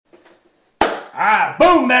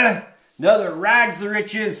Boom, baby. Another Rags to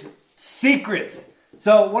Riches secrets.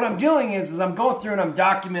 So what I'm doing is I'm going through and I'm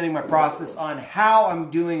documenting my process on how I'm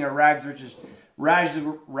doing a Rags to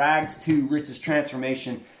Riches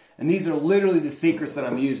transformation. And these are literally the secrets that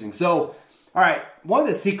I'm using. So, all right, one of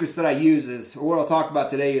the secrets that I use is, or what I'll talk about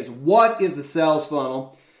today is what is a sales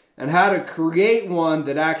funnel and how to create one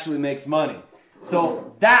that actually makes money.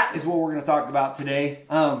 So that is what we're going to talk about today.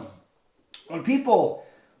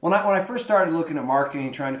 When I first started looking at marketing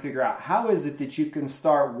and trying to figure out how is it that you can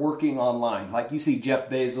start working online, like you see Jeff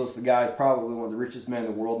Bezos, the guy is probably one of the richest men in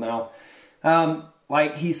the world now,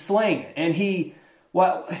 like he's slaying it. And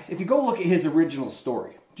if you go look at his original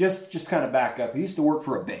story, just kind of back up, he used to work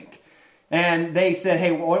for a bank. And they said,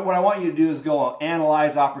 hey, what I want you to do is go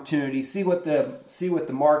analyze opportunities, see what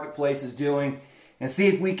the marketplace is doing, and see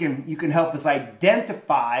if you can help us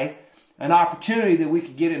identify an opportunity that we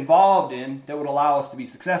could get involved in that would allow us to be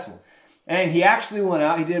successful. And he actually went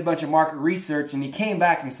out, he did a bunch of market research, and he came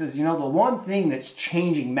back and he says, the one thing that's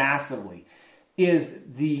changing massively is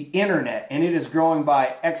the internet, and it is growing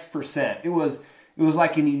by X%. It was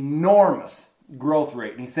like an enormous growth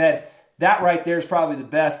rate. And he said, that right there is probably the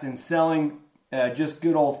best in selling just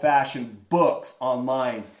good old-fashioned books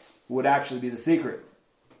online would actually be the secret.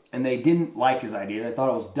 And they didn't like his idea. They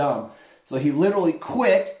thought it was dumb. So he literally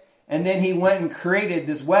quit. And then he went and created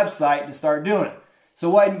this website to start doing it. So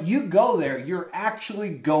when you go there, you're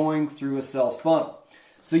actually going through a sales funnel.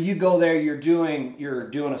 So you go there, you're doing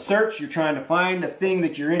a search, you're trying to find a thing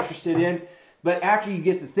that you're interested in. But after you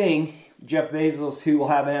get the thing, Jeff Bezos, who will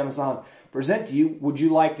have Amazon present to you, would you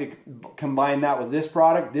like to combine that with this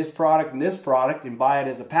product, and this product, and buy it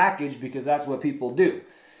as a package because that's what people do.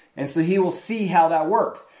 And so he will see how that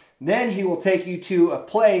works. Then he will take you to a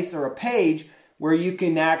place or a page where you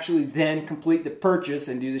can actually then complete the purchase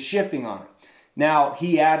and do the shipping on it. Now,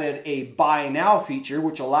 he added a buy now feature,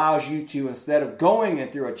 which allows you to, instead of going in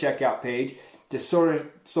through a checkout page, to sort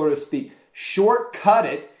of speak, shortcut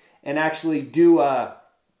it and actually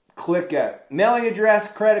click a mailing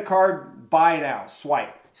address, credit card, buy now,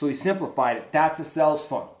 swipe. So he simplified it. That's a sales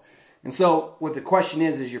funnel. And so what the question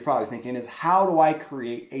is you're probably thinking is, how do I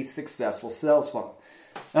create a successful sales funnel?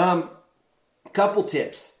 Couple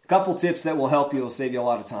tips that will help you, will save you a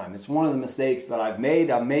lot of time. It's one of the mistakes that I'm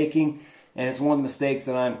making, and it's one of the mistakes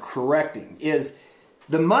that I'm correcting, is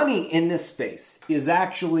the money in this space is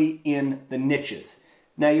actually in the niches.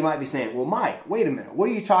 Now you might be saying, well, Mike, wait a minute. What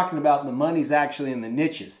are you talking about? The money's actually in the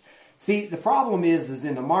niches. See, the problem is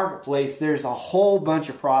in the marketplace, there's a whole bunch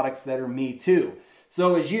of products that are me too.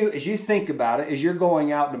 So as you think about it, as you're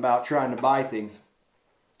going out and about trying to buy things,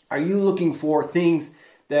 are you looking for things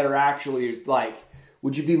that are actually like,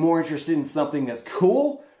 would you be more interested in something that's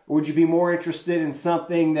cool? Or would you be more interested in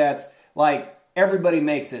something that's like everybody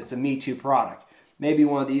makes it? It's a Me Too product. Maybe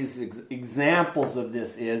one of these examples of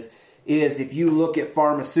this is if you look at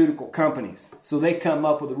pharmaceutical companies. So they come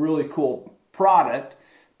up with a really cool product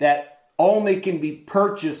that only can be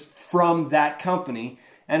purchased from that company.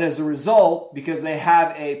 And as a result, because they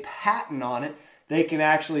have a patent on it, they can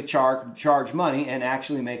actually charge money and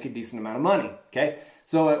actually make a decent amount of money. Okay?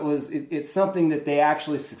 So it's something that they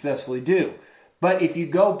actually successfully do. But if you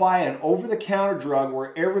go buy an over-the-counter drug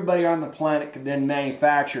where everybody on the planet can then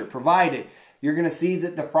manufacture it, provide it, you're going to see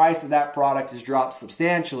that the price of that product has dropped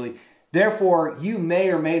substantially. Therefore, you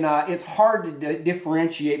may or may not, it's hard to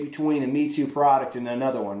differentiate between a Me Too product and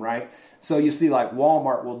another one, right? So you see like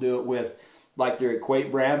Walmart will do it with like their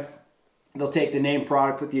Equate brand. They'll take the name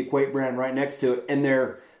product, put the Equate brand right next to it, and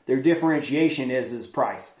their differentiation is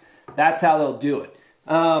price. That's how they'll do it.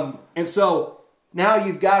 And so now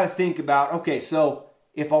you've got to think about, okay, so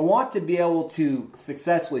if I want to be able to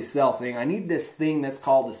successfully sell things, I need this thing that's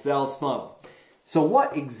called the sales funnel. So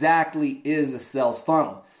what exactly is a sales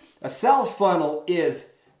funnel? A sales funnel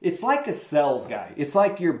it's like a sales guy. It's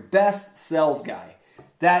like your best sales guy.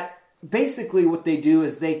 That basically what they do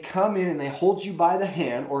is they come in and they hold you by the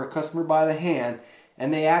hand, or a customer by the hand,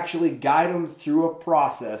 and they actually guide them through a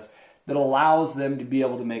process that allows them to be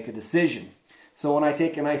able to make a decision. So when I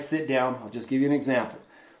take and I sit down, I'll just give you an example.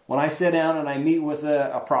 When I sit down and I meet with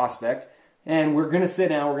a prospect, and we're going to sit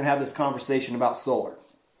down, we're going to have this conversation about solar.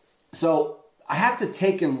 So I have to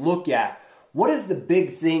take and look at what is the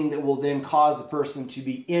big thing that will then cause a person to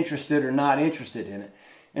be interested or not interested in it.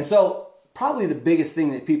 And so probably the biggest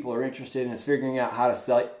thing that people are interested in is figuring out how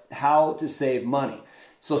to save money.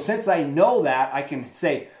 So since I know that, I can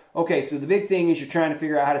say, okay, so the big thing is you're trying to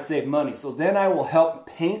figure out how to save money. So then I will help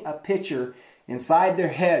paint a picture inside their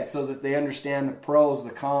head so that they understand the pros, the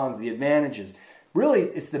cons, the advantages. Really,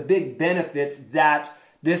 it's the big benefits that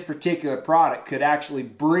this particular product could actually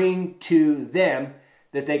bring to them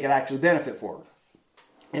that they could actually benefit for.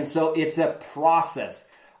 And so it's a process.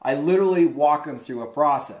 I literally walk them through a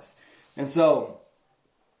process. And so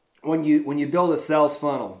when you build a sales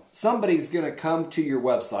funnel, somebody's going to come to your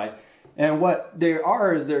website, and what they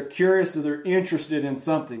are is they're curious or they're interested in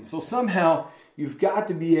something. So somehow you've got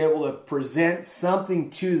to be able to present something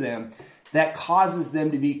to them that causes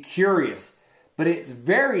them to be curious. But it's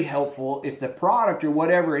very helpful if the product or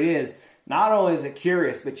whatever it is, not only is it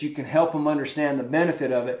curious, but you can help them understand the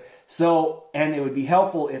benefit of it. So, and it would be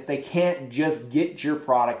helpful if they can't just get your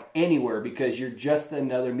product anywhere because you're just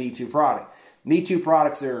another Me Too product. Me Too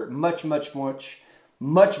products are much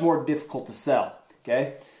more difficult to sell.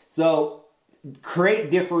 Okay, so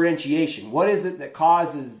create differentiation. What is it that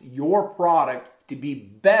causes your product to be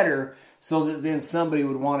better so that then somebody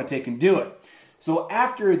would want to take and do it? So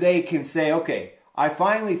after they can say, okay, I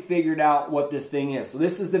finally figured out what this thing is. So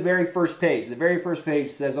this is the very first page. The very first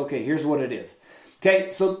page says, okay, here's what it is.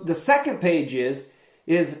 Okay, so the second page is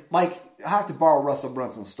like, I have to borrow Russell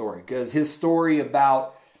Brunson's story, because his story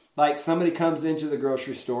about, like, somebody comes into the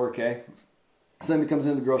grocery store, okay? Somebody comes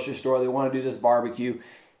into the grocery store, they want to do this barbecue,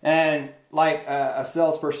 and like a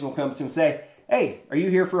salesperson will come to him and say, hey, are you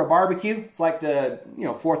here for a barbecue? It's like the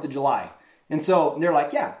 4th of July. And so they're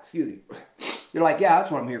like, yeah, excuse me. They're like, yeah,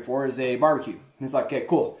 that's what I'm here for, is a barbecue. And he's like, okay,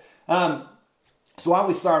 cool. So why don't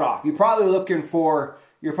we start off? You're probably looking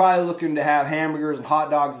to have hamburgers and hot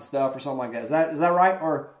dogs and stuff or something like that. Is that right?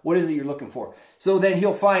 Or what is it you're looking for? So then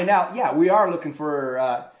he'll find out, yeah, we are looking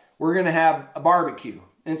for, we're going to have a barbecue.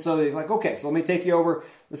 And so he's like, okay, so let me take you over.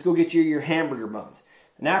 Let's go get you your hamburger buns.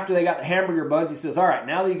 And after they got the hamburger buns, he says, all right,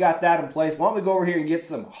 now that you got that in place, why don't we go over here and get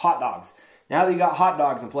some hot dogs? Now that you got hot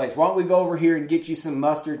dogs in place, why don't we go over here and get you some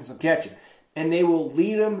mustard and some ketchup? And they will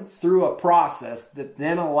lead them through a process that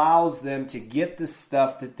then allows them to get the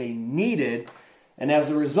stuff that they needed. And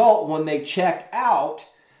as a result, when they check out,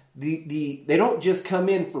 they don't just come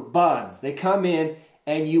in for buns. They come in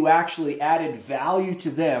and you actually added value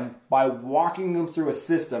to them by walking them through a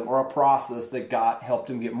system or a process that helped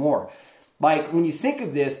them get more. Like when you think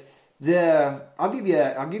of this, I'll give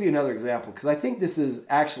you another example, because I think this is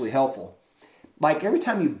actually helpful. Like every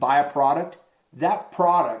time you buy a product, that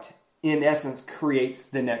product in essence creates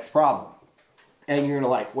the next problem. And you're gonna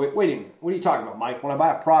like, wait a minute, what are you talking about, Mike? When I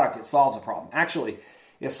buy a product, it solves a problem. Actually,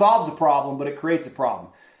 it solves a problem, but it creates a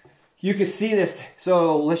problem. You can see this.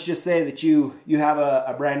 So let's just say that you have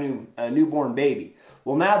a brand new newborn baby.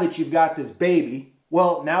 Well, now that you've got this baby,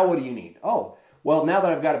 well, now what do you need? Oh, well, now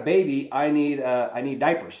that I've got a baby, I need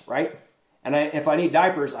diapers, right? And if I need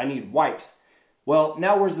diapers, I need wipes. Well,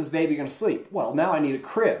 now where's this baby going to sleep? Well, now I need a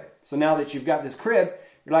crib. So now that you've got this crib,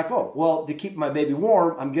 you're like, oh, well, to keep my baby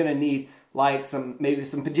warm, I'm going to need like maybe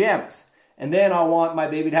some pajamas. And then I want my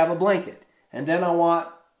baby to have a blanket. And then I want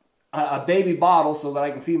a baby bottle so that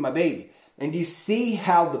I can feed my baby. And do you see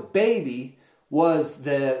how the baby was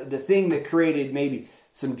the thing that created maybe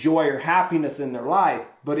some joy or happiness in their life,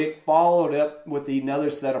 but it followed up with another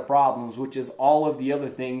set of problems, which is all of the other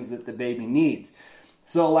things that the baby needs.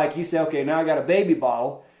 So like you say, okay, now I got a baby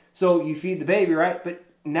bottle. So you feed the baby, right? But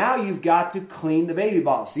now you've got to clean the baby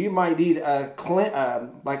bottle. So you might need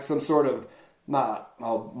like some sort of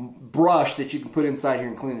brush that you can put inside here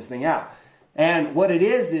and clean this thing out. And what it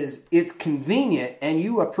is it's convenient, and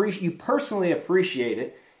you personally appreciate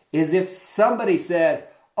it, is if somebody said,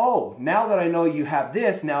 oh, now that I know you have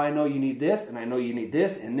this, now I know you need this, and I know you need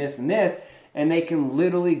this, and this, and this, and they can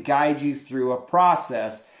literally guide you through a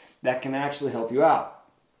process that can actually help you out.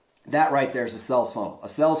 That right there is a sales funnel. A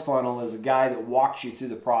sales funnel is a guy that walks you through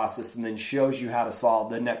the process and then shows you how to solve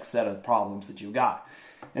the next set of problems that you've got.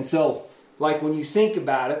 And so, like when you think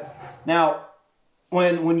about it, now,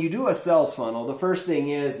 when you do a sales funnel, the first thing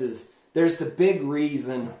is there's the big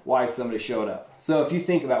reason why somebody showed up. So if you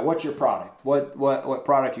think about what's your product, what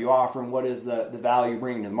product you offer, and what is the value you're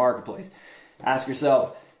bringing to the marketplace, ask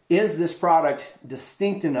yourself, is this product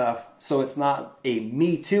distinct enough so it's not a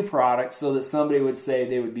Me Too product so that somebody would say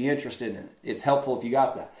they would be interested in it? It's helpful if you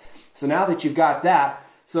got that. So now that you've got that,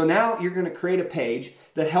 so now you're going to create a page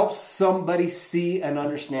that helps somebody see and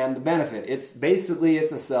understand the benefit. It's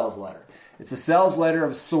a sales letter. It's a sales letter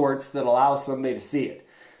of sorts that allows somebody to see it.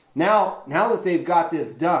 Now that they've got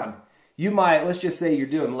this done, you might, let's just say you're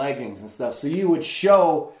doing leggings and stuff. So you would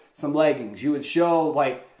show some leggings. You would show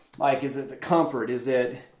like is it the comfort? Is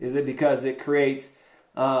it because it creates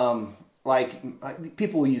like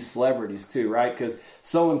people use celebrities too, right? Because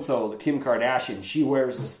so-and-so, Kim Kardashian, she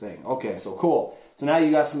wears this thing. Okay, so cool. So now you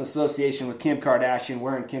got some association with Kim Kardashian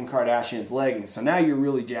wearing Kim Kardashian's leggings. So now you're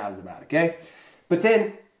really jazzed about it, okay? But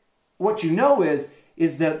then what you know is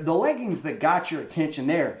is the leggings that got your attention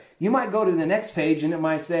there. You might go to the next page and it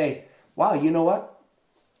might say, wow, you know what?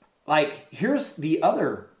 Like, here's the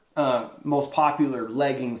other most popular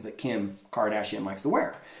leggings that Kim Kardashian likes to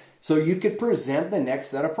wear. So you could present the next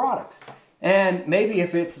set of products. And maybe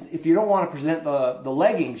if you don't want to present the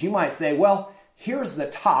leggings, you might say, well, here's the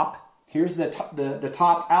top. Here's the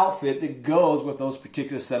top outfit that goes with those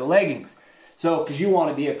particular set of leggings. So, because you want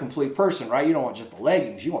to be a complete person, right? You don't want just the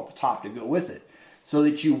leggings. You want the top to go with it. So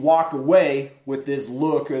that you walk away with this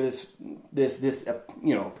look or this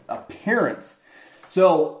appearance.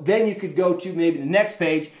 So then you could go to maybe the next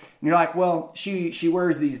page and you're like, well, she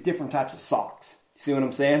wears these different types of socks. You see what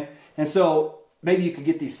I'm saying? And so maybe you could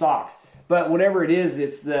get these socks. But whatever it is,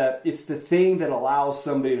 it's the thing that allows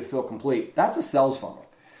somebody to feel complete. That's a sales funnel.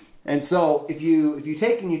 And so if you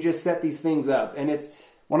take and you just set these things up, and it's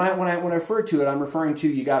when I refer to it, I'm referring to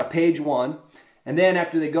you got a page 1, and then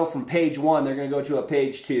after they go from page 1, they're going to go to a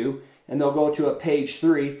page 2, and they'll go to a page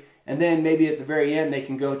 3. And then maybe at the very end, they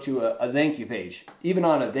can go to a thank you page, even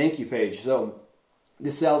on a thank you page. So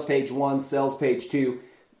this sales page 1, sales page 2.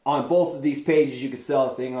 On both of these pages, you could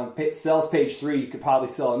sell a thing. On sales page 3, you could probably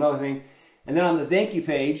sell another thing. And then on the thank you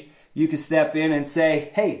page, you could step in and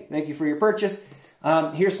say, hey, thank you for your purchase.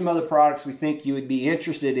 Here's some other products we think you would be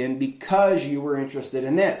interested in because you were interested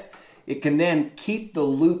in this. It can then keep the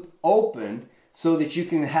loop open so that you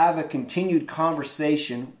can have a continued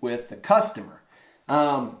conversation with the customer.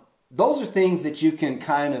 Those are things that you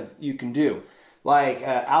can do. Like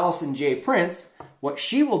Allison J. Prince, what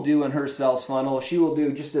she will do in her sales funnel, she will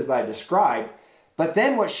do just as I described. But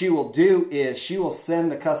then what she will do is she will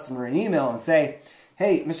send the customer an email and say,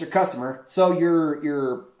 hey, Mr. Customer, so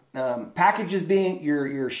your package is being,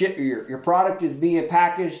 your product is being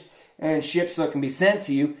packaged and shipped so it can be sent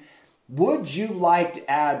to you. Would you like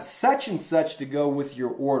to add such and such to go with your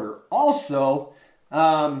order? Also,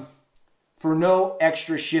 for no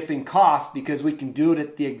extra shipping cost because we can do it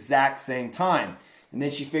at the exact same time. And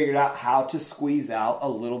then she figured out how to squeeze out a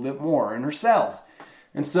little bit more in her sales.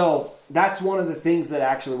 And so that's one of the things that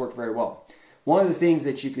actually worked very well. One of the things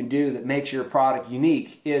that you can do that makes your product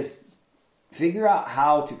unique is figure out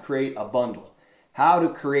how to create a bundle, how to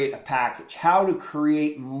create a package, how to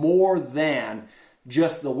create more than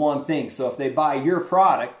just the one thing. So if they buy your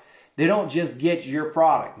product, they don't just get your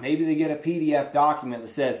product. Maybe they get a PDF document that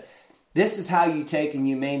says, this is how you take and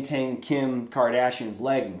you maintain Kim Kardashian's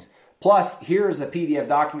leggings. Plus, here's a PDF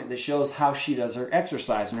document that shows how she does her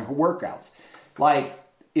exercise and her workouts. Like,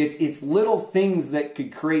 it's little things that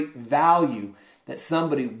could create value that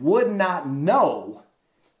somebody would not know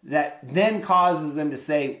that then causes them to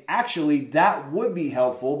say, actually, that would be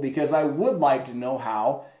helpful because I would like to know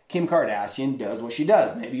how Kim Kardashian does what she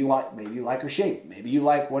does. Maybe you like her shape. Maybe you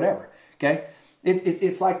like whatever. Okay?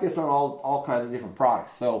 It's like this on all kinds of different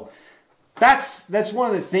products. So that's one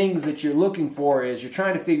of the things that you're looking for is you're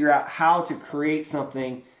trying to figure out how to create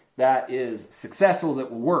something that is successful, that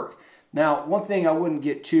will work. Now, one thing don't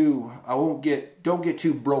get too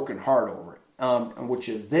broken heart over it, which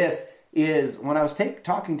is this, is when I was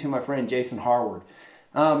talking to my friend Jason Harward,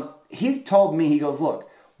 he told me, he goes, look,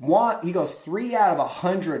 3 out of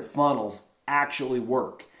 100 funnels actually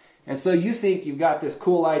work. And so you think you've got this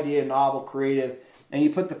cool idea, novel, creative, and you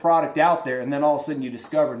put the product out there, and then all of a sudden you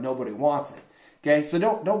discover nobody wants it. Okay, so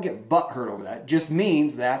don't get butthurt over that. It just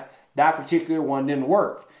means that particular one didn't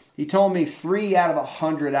work. He told me 3 out of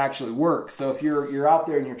 100 actually work. So if you're out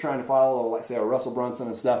there and you're trying to follow, like say, a Russell Brunson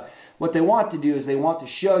and stuff, what they want to do is they want to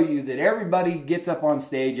show you that everybody gets up on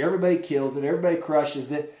stage, everybody kills it, everybody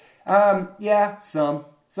crushes it. Yeah, some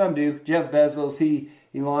do. Jeff Bezos, he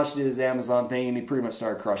launched his Amazon thing and he pretty much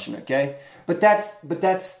started crushing it. Okay, but that's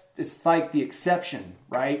it's like the exception,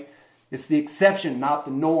 right? It's the exception, not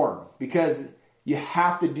the norm, because you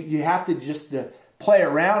have to just play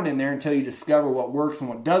around in there until you discover what works and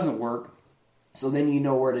what doesn't work. So then you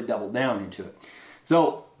know where to double down into it.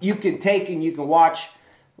 So you can take and you can watch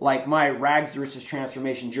like my rags to riches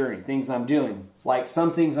transformation journey, things I'm doing. Like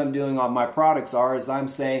some things I'm doing on my products is I'm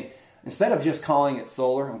saying, instead of just calling it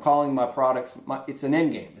solar, I'm calling my products, it's an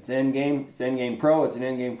Endgame. It's an Endgame, it's Endgame Pro, it's an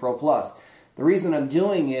Endgame Pro Plus. The reason I'm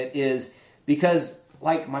doing it is because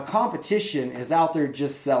like my competition is out there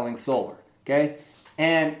just selling solar, okay?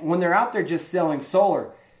 And when they're out there just selling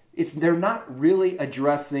solar, they're not really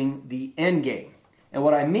addressing the end game. And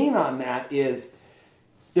what I mean on that is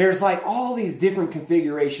there's like all these different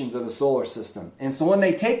configurations of a solar system. And so when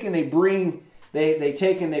they take and they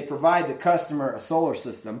provide the customer a solar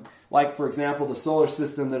system, like for example, the solar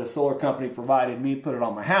system that a solar company provided me, put it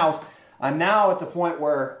on my house, I'm now at the point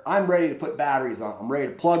where I'm ready to put batteries on. I'm ready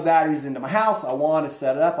to plug batteries into my house. I want to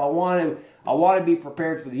set it up. I want I want to be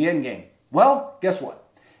prepared for the end game. Well, guess what?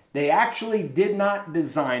 They actually did not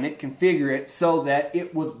design it, configure it so that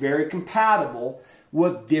it was very compatible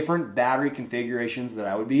with different battery configurations that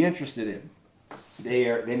I would be interested in.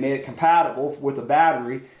 They made it compatible with a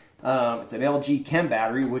battery. It's an LG Chem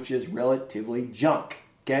battery, which is relatively junk.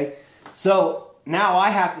 Okay, so now I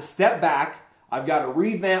have to step back. I've got to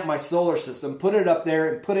revamp my solar system, put it up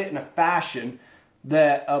there, and put it in a fashion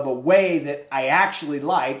of a way that I actually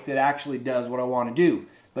like, that actually does what I want to do.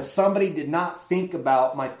 But somebody did not think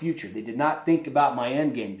about my future. They did not think about my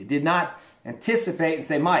end game. They did not anticipate and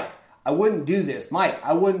say, Mike, I wouldn't do this. Mike,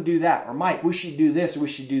 I wouldn't do that. Or Mike, we should do this or we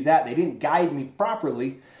should do that. They didn't guide me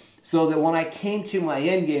properly so that when I came to my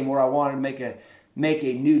end game where I wanted to make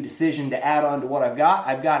a new decision to add on to what I've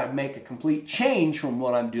got to make a complete change from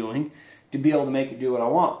what I'm doing to be able to make it do what I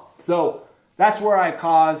want. So that's where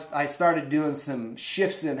I started doing some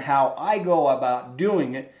shifts in how I go about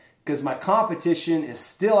doing it, because my competition is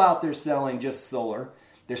still out there selling just solar.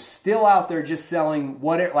 They're still out there just selling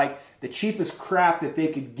like the cheapest crap that they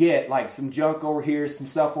could get, like some junk over here, some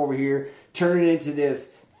stuff over here, turn it into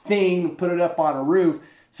this thing, put it up on a roof.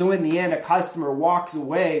 So in the end, a customer walks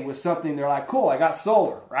away with something, they're like, cool, I got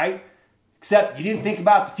solar, right? Except you didn't think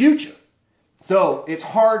about the future. So it's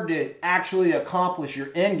hard to actually accomplish your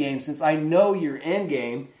end game, since I know your end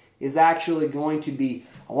game is actually going to be,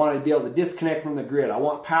 I want to be able to disconnect from the grid. I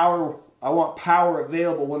want power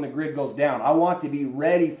available when the grid goes down. I want to be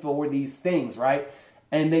ready for these things, right?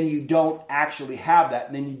 And then you don't actually have that.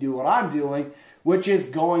 And then you do what I'm doing, which is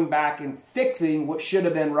going back and fixing what should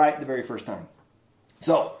have been right the very first time.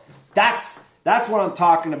 So that's what I'm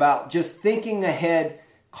talking about. Just thinking ahead,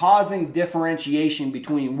 causing differentiation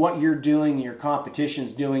between what you're doing and your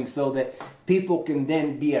competition's doing, so that people can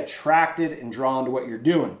then be attracted and drawn to what you're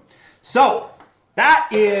doing. So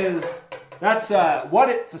that's what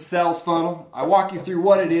it's a sales funnel. I walk you through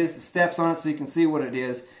what it is, the steps on it, so you can see what it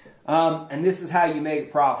is. And this is how you make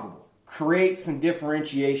it profitable. Create some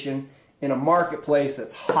differentiation in a marketplace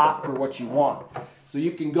that's hot for what you want. So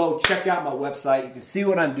you can go check out my website. You can see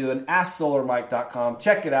what I'm doing, AskSolarMike.com.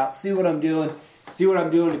 Check it out. See what I'm doing. See what I'm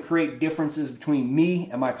doing to create differences between me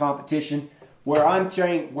and my competition, where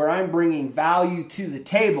I'm bringing value to the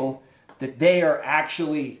table that they are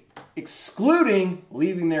actually excluding,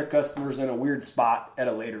 leaving their customers in a weird spot at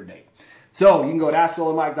a later date. So you can go to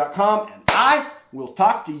AskSolarMike.com, and I will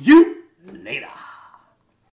talk to you later.